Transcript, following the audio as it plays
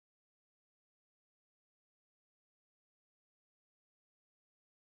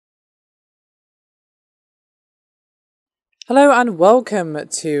Hello and welcome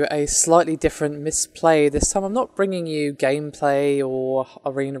to a slightly different misplay. This time I'm not bringing you gameplay or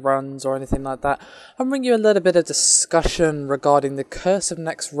arena runs or anything like that. I'm bringing you a little bit of discussion regarding the Curse of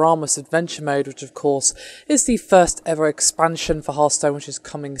Naxxramas adventure mode, which of course is the first ever expansion for Hearthstone, which is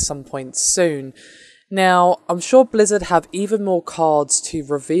coming some point soon. Now, I'm sure Blizzard have even more cards to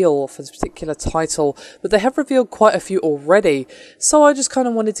reveal for this particular title, but they have revealed quite a few already, so I just kind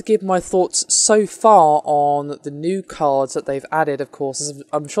of wanted to give my thoughts so far on the new cards that they've added, of course.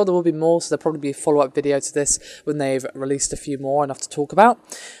 I'm sure there will be more, so there'll probably be a follow-up video to this when they've released a few more, enough to talk about.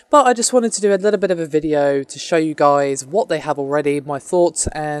 But I just wanted to do a little bit of a video to show you guys what they have already, my thoughts,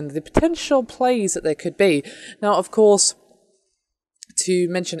 and the potential plays that there could be. Now, of course, to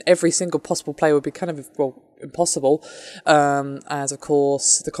mention every single possible play would be kind of, well, impossible, as of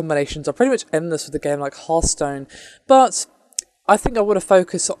course the combinations are pretty much endless with a game like Hearthstone, but I think I want to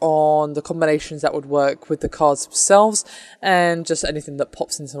focus on the combinations that would work with the cards themselves and just anything that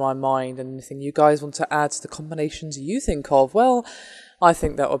pops into my mind, and anything you guys want to add to the combinations you think of, well, I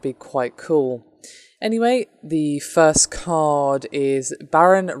think that would be quite cool. Anyway, the first card is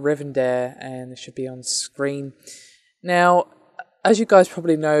Baron Rivendare, and it should be on screen. Now, as you guys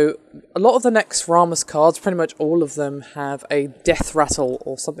probably know, a lot of the Naxxramas cards, pretty much all of them, have a death rattle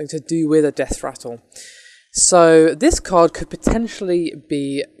or something to do with a death rattle. So this card could potentially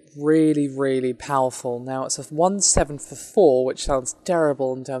be really, really powerful. Now, it's a 1/7 for 4, which sounds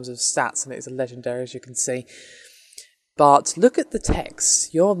terrible in terms of stats, and it is a legendary, as you can see. But look at the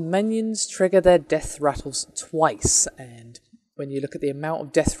text. Your minions trigger their death rattles twice, and when you look at the amount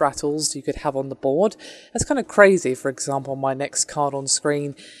of death rattles you could have on the board, that's kind of crazy. For example, my next card on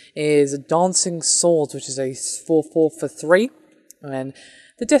screen is Dancing Swords, which is a 4/4 for 3. And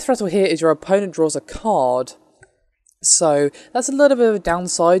the death rattle here is your opponent draws a card. So that's a little bit of a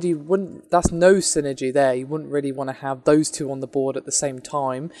downside. That's no synergy there. You wouldn't really want to have those two on the board at the same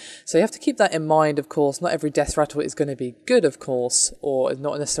time. So you have to keep that in mind, of course. Not every death rattle is going to be good, of course, or is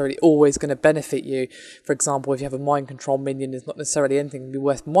not necessarily always going to benefit you. For example, if you have a mind control minion, it's not necessarily anything to be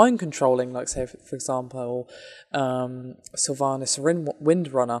worth mind controlling, like say, for example, Sylvanas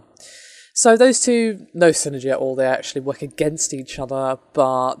Windrunner. So those two, no synergy at all. They actually work against each other,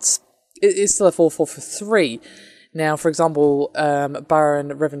 but it is still a 4/4 for 3. Now, for example, Baron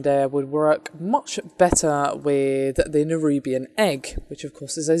Rivendare would work much better with the Nerubian Egg, which of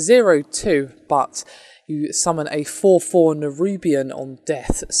course is a 0/2, but you summon a 4/4 Nerubian on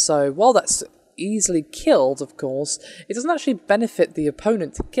death. So while that's easily killed, of course, it doesn't actually benefit the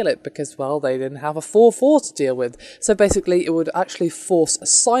opponent to kill it because, well, they didn't have a 4/4 to deal with. So basically it would actually force a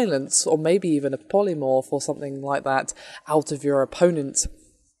silence, or maybe even a polymorph or something like that, out of your opponent.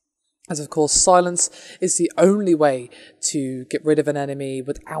 As of course, silence is the only way to get rid of an enemy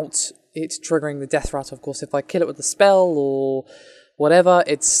without it triggering the death rattle. Of course, if I kill it with a spell or whatever,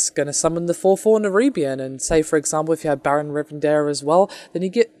 it's going to summon the 4/4 Nerubian. And say, for example, if you had Baron Rivendare as well, then you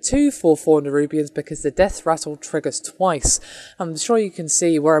get two 4/4 Nerubians because the death rattle triggers twice. I'm sure you can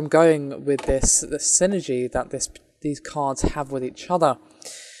see where I'm going with this, the synergy that these cards have with each other.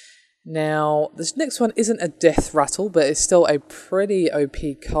 Now, this next one isn't a death rattle, but it's still a pretty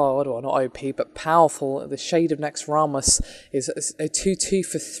OP card, well, not OP, but powerful. The Shade of Naxxramas is a 2/2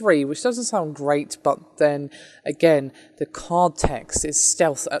 for 3, which doesn't sound great, but then, again, the card text is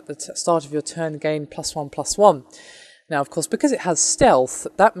stealth at the start of your turn, gain +1/+1. Now, of course, because it has stealth,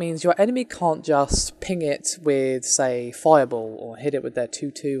 that means your enemy can't just ping it with, say, Fireball, or hit it with their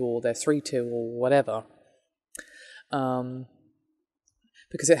 2/2 or their 3/2 or whatever.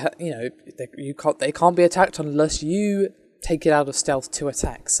 Because they can't be attacked unless you take it out of stealth to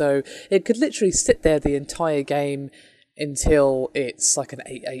attack. So it could literally sit there the entire game until it's like an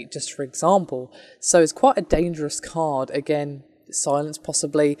 8/8, just for example. So it's quite a dangerous card. Again, silence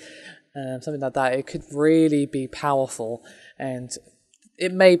possibly, something like that. It could really be powerful, and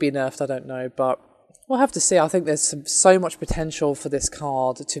it may be nerfed, I don't know, but we'll have to see. I think there's so much potential for this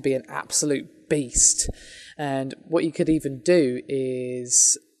card to be an absolute beast. And what you could even do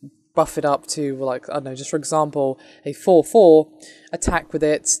is buff it up to, like, I don't know, just for example, a 4/4, attack with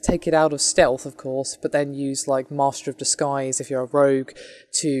it, take it out of stealth, of course, but then use, like, Master of Disguise if you're a rogue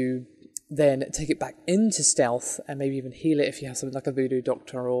to then take it back into stealth, and maybe even heal it if you have something like a Voodoo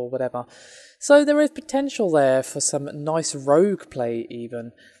Doctor or whatever. So there is potential there for some nice rogue play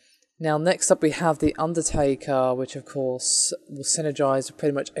even. Now, next up we have the Undertaker, which of course will synergize with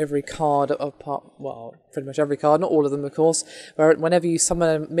pretty much every card, pretty much every card, not all of them of course, where whenever you summon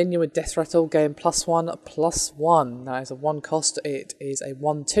a minion with Death Rattle, gain +1/+1. That is a 1 cost, it is a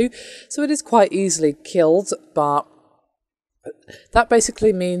 1/2, so it is quite easily killed, but That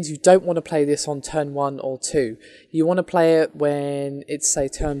basically means you don't want to play this on turn 1 or 2. You want to play it when it's, say,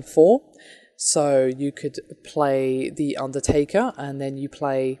 turn 4. So you could play the Undertaker, and then you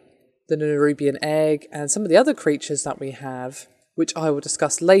play the Nerubian Egg and some of the other creatures that we have, which I will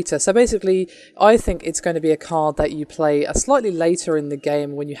discuss later. So basically, I think it's going to be a card that you play a slightly later in the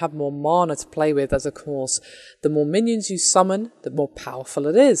game when you have more mana to play with, as of course, the more minions you summon, the more powerful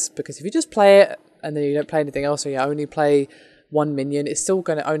it is. Because if you just play it and then you don't play anything else, or you only play one minion, it's still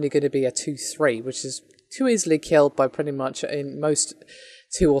only going to be a 2/3, which is too easily killed by pretty much in most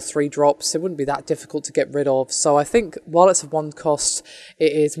 2 or 3 drops. It wouldn't be that difficult to get rid of. So I think while it's a 1 cost,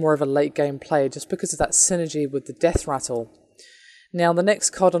 it is more of a late game play just because of that synergy with the Death Rattle. Now the next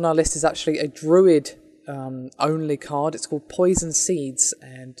card on our list is actually a Druid only card. It's called Poison Seeds,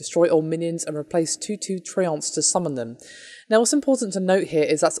 and destroy all minions and replace 2/2 Treants to summon them. Now what's important to note here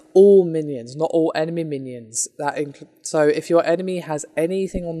is that's all minions, not all enemy minions. So if your enemy has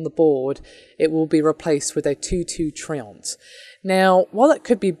anything on the board, it will be replaced with a 2/2 Treant. Now, while that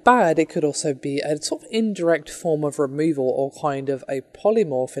could be bad, it could also be a sort of indirect form of removal, or kind of a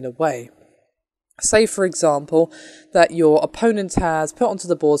polymorph in a way. Say, for example, that your opponent has put onto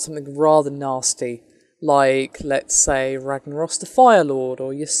the board something rather nasty, like, let's say, Ragnaros the Firelord,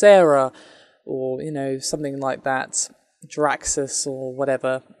 or Ysera, or, something like that, Draxus, or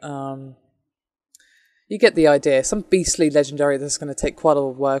whatever. You get the idea. Some beastly legendary that's going to take quite a lot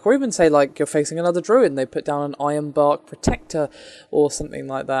of work. Or even say, like, you're facing another druid and they put down an Ironbark Protector or something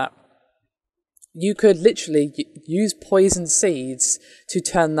like that. You could literally use Poison Seeds to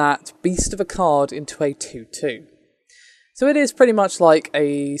turn that beast of a card into a 2/2. So it is pretty much like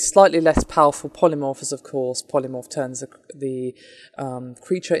a slightly less powerful Polymorph, as of course Polymorph turns the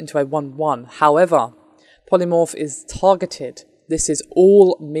creature into a 1/1. However, Polymorph is targeted. This is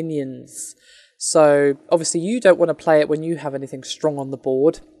all minions. So obviously you don't want to play it when you have anything strong on the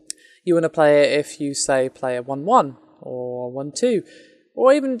board. You want to play it if you, say, play a 1/1 or 1/2.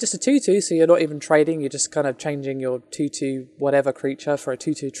 Or even just a 2/2, so you're not even trading, you're just kind of changing your 2/2 whatever creature for a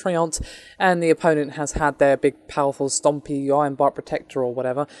 2/2 Treant, and the opponent has had their big, powerful, stompy Ironbark Protector or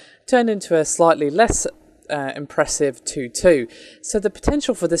whatever turned into a slightly less impressive 2/2. So the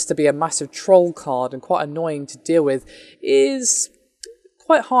potential for this to be a massive troll card and quite annoying to deal with is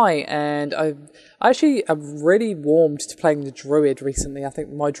quite high, and I actually am really warmed to playing the Druid recently. I think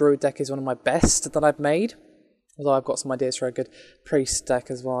my Druid deck is one of my best that I've made. Although I've got some ideas for a good priest deck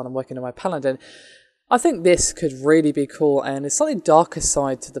as well, and I'm working on my paladin. I think this could really be cool, and it's slightly darker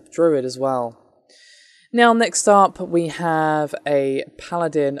side to the druid as well. Now next up we have a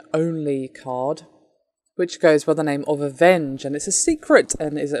paladin only card, which goes by the name of Avenge, and it's a secret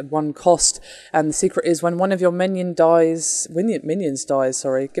and is at 1 cost, and the secret is when one of your minions dies,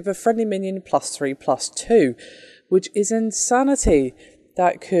 give a friendly minion +3/+2, which is insanity.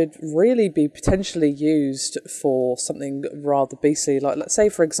 That could really be potentially used for something rather beastly. Like, let's say,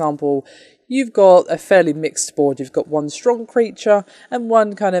 for example, you've got a fairly mixed board. You've got one strong creature and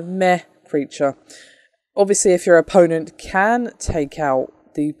one kind of meh creature. Obviously, if your opponent can take out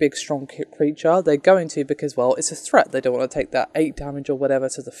the big strong creature, they're going to, because, well, it's a threat. They don't want to take that 8 damage or whatever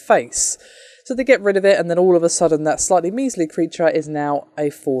to the face. So they get rid of it, and then all of a sudden that slightly measly creature is now a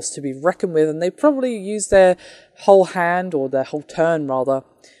force to be reckoned with, and they probably use their whole hand, or their whole turn rather,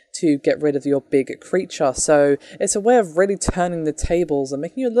 to get rid of your big creature. So it's a way of really turning the tables and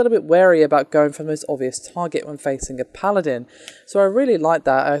making you a little bit wary about going for the most obvious target when facing a paladin. So I really like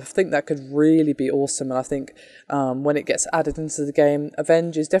that. I think that could really be awesome, and I think when it gets added into the game,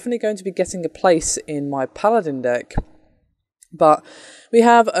 Avenge is definitely going to be getting a place in my paladin deck. But we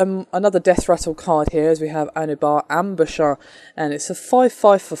have another Death Rattle card here, as we have Anubar Ambusher, and it's a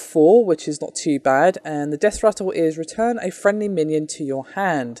 5/5 for 4, which is not too bad, and the Death Rattle is return a friendly minion to your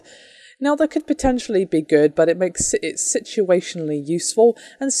hand. Now that could potentially be good, but it makes it situationally useful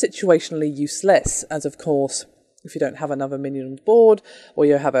and situationally useless, as of course, if you don't have another minion on the board, or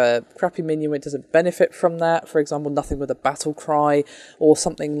you have a crappy minion that doesn't benefit from that, for example, nothing with a battle cry or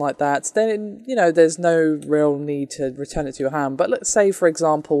something like that, then, there's no real need to return it to your hand. But let's say, for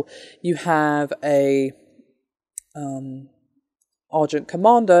example, you have a Argent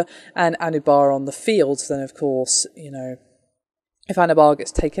Commander and Anubar on the field, then of course, if Anubar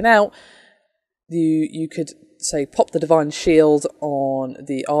gets taken out, you could, say, pop the Divine Shield on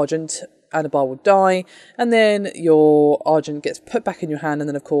the Argent, Anubar will die, and then your Argent gets put back in your hand, and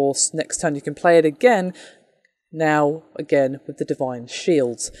then of course next turn you can play it again, now again with the Divine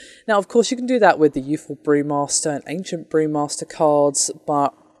Shields. Now of course you can do that with the Youthful Brewmaster and Ancient Brewmaster cards,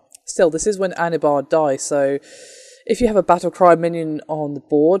 but still this is when Anubar dies, so if you have a Battlecry minion on the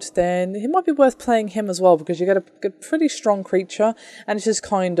board, then it might be worth playing him as well, because you get a pretty strong creature, and it's just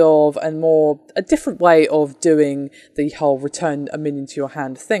kind of a different way of doing the whole return a minion to your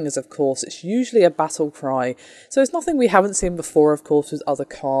hand thing, as of course it's usually a Battlecry. So it's nothing we haven't seen before, of course, with other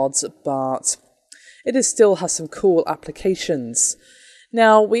cards, but it still has some cool applications.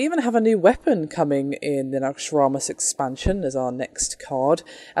 Now, we even have a new weapon coming in the Naxxramas expansion as our next card,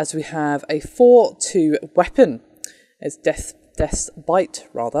 as we have a 4/2 weapon. It's Death's Bite,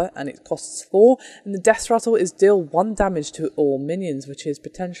 rather, and it costs 4, and the Death Rattle is deal 1 damage to all minions, which is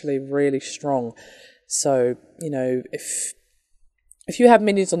potentially really strong. So, you know, if you have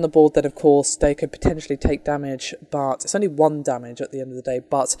minions on the board, then of course they could potentially take damage, but it's only 1 damage at the end of the day.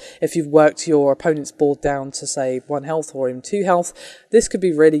 But if you've worked your opponent's board down to, say, 1 health or even 2 health, this could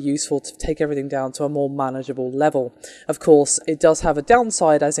be really useful to take everything down to a more manageable level. Of course, it does have a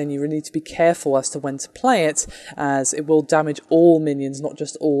downside, as in you really need to be careful as to when to play it, as it will damage all minions, not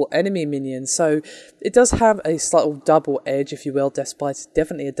just all enemy minions. So it does have a slight double edge, if you will. Death Bite is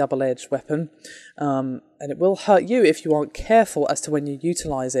definitely a double-edged weapon. And it will hurt you if you aren't careful as to when you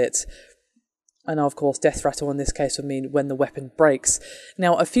utilise it. And of course, Death Rattle in this case would mean when the weapon breaks.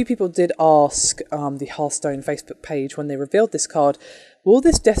 Now, a few people did ask the Hearthstone Facebook page when they revealed this card, will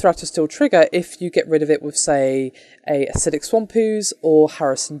this Death Rattle still trigger if you get rid of it with, say, a Acidic Swampoos or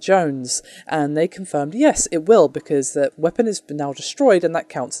Harrison Jones? And they confirmed yes, it will, because the weapon has been now destroyed and that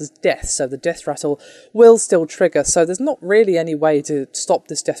counts as death. So the Death Rattle will still trigger. So there's not really any way to stop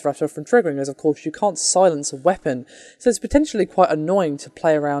this Death Rattle from triggering, as of course you can't silence a weapon. So it's potentially quite annoying to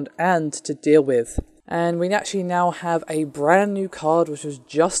play around and to deal with. And we actually now have a brand new card which was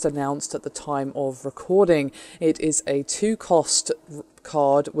just announced at the time of recording. It is a 2-cost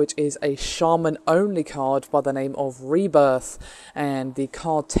card which is a shaman only card by the name of Rebirth, and the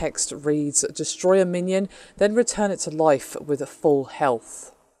card text reads, destroy a minion, then return it to life with full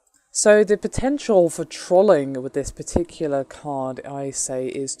health. So the potential for trolling with this particular card, I say,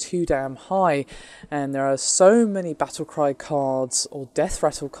 is too damn high, and there are so many Battlecry cards or Death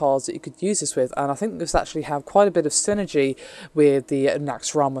Rattle cards that you could use this with, and I think this actually have quite a bit of synergy with the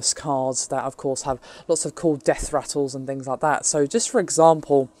Naxxramas cards that of course have lots of cool Death Rattles and things like that. So just for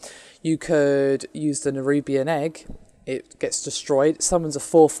example, you could use the Nerubian Egg. It gets destroyed, summons a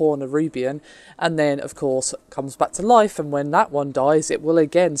 4/4 Nerubian, and then of course comes back to life, and when that one dies it will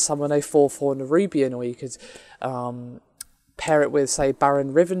again summon a 4/4 Nerubian. Or you could pair it with, say,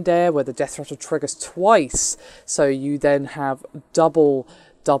 Baron Rivendare, where the Death Rattle triggers twice, so you then have double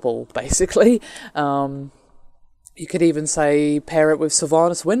basically. You could even, say, pair it with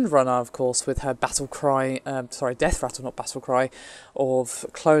Sylvanas Windrunner, of course, with her Death Rattle, not Battlecry, of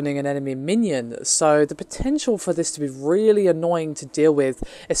cloning an enemy minion. So the potential for this to be really annoying to deal with,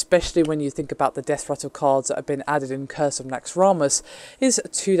 especially when you think about the Death Rattle cards that have been added in Curse of Naxxramas, is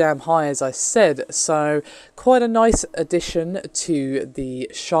too damn high, as I said. So quite a nice addition to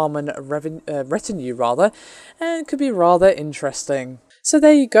the Shaman retinue, rather, and could be rather interesting. So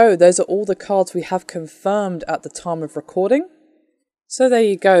there you go, those are all the cards we have confirmed at the time of recording. So there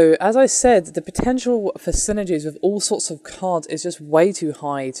you go, as I said, the potential for synergies with all sorts of cards is just way too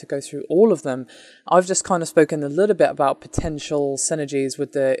high to go through all of them. I've just kind of spoken a little bit about potential synergies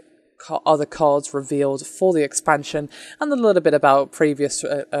with the other cards revealed for the expansion, and a little bit about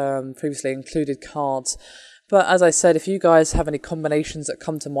previously included cards. But as I said, if you guys have any combinations that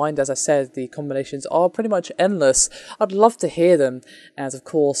come to mind, as I said, the combinations are pretty much endless. I'd love to hear them, as of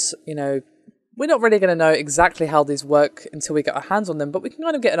course, you know, we're not really going to know exactly how these work until we get our hands on them, but we can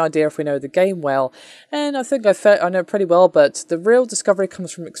kind of get an idea if we know the game well. And I think I know pretty well, but the real discovery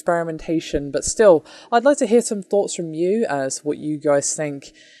comes from experimentation. But still, I'd like to hear some thoughts from you as what you guys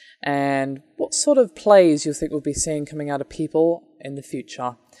think, and what sort of plays you think we'll be seeing coming out of people in the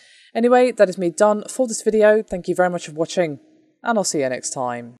future. Anyway, that is me done for this video. Thank you very much for watching, and I'll see you next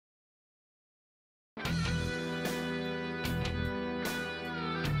time.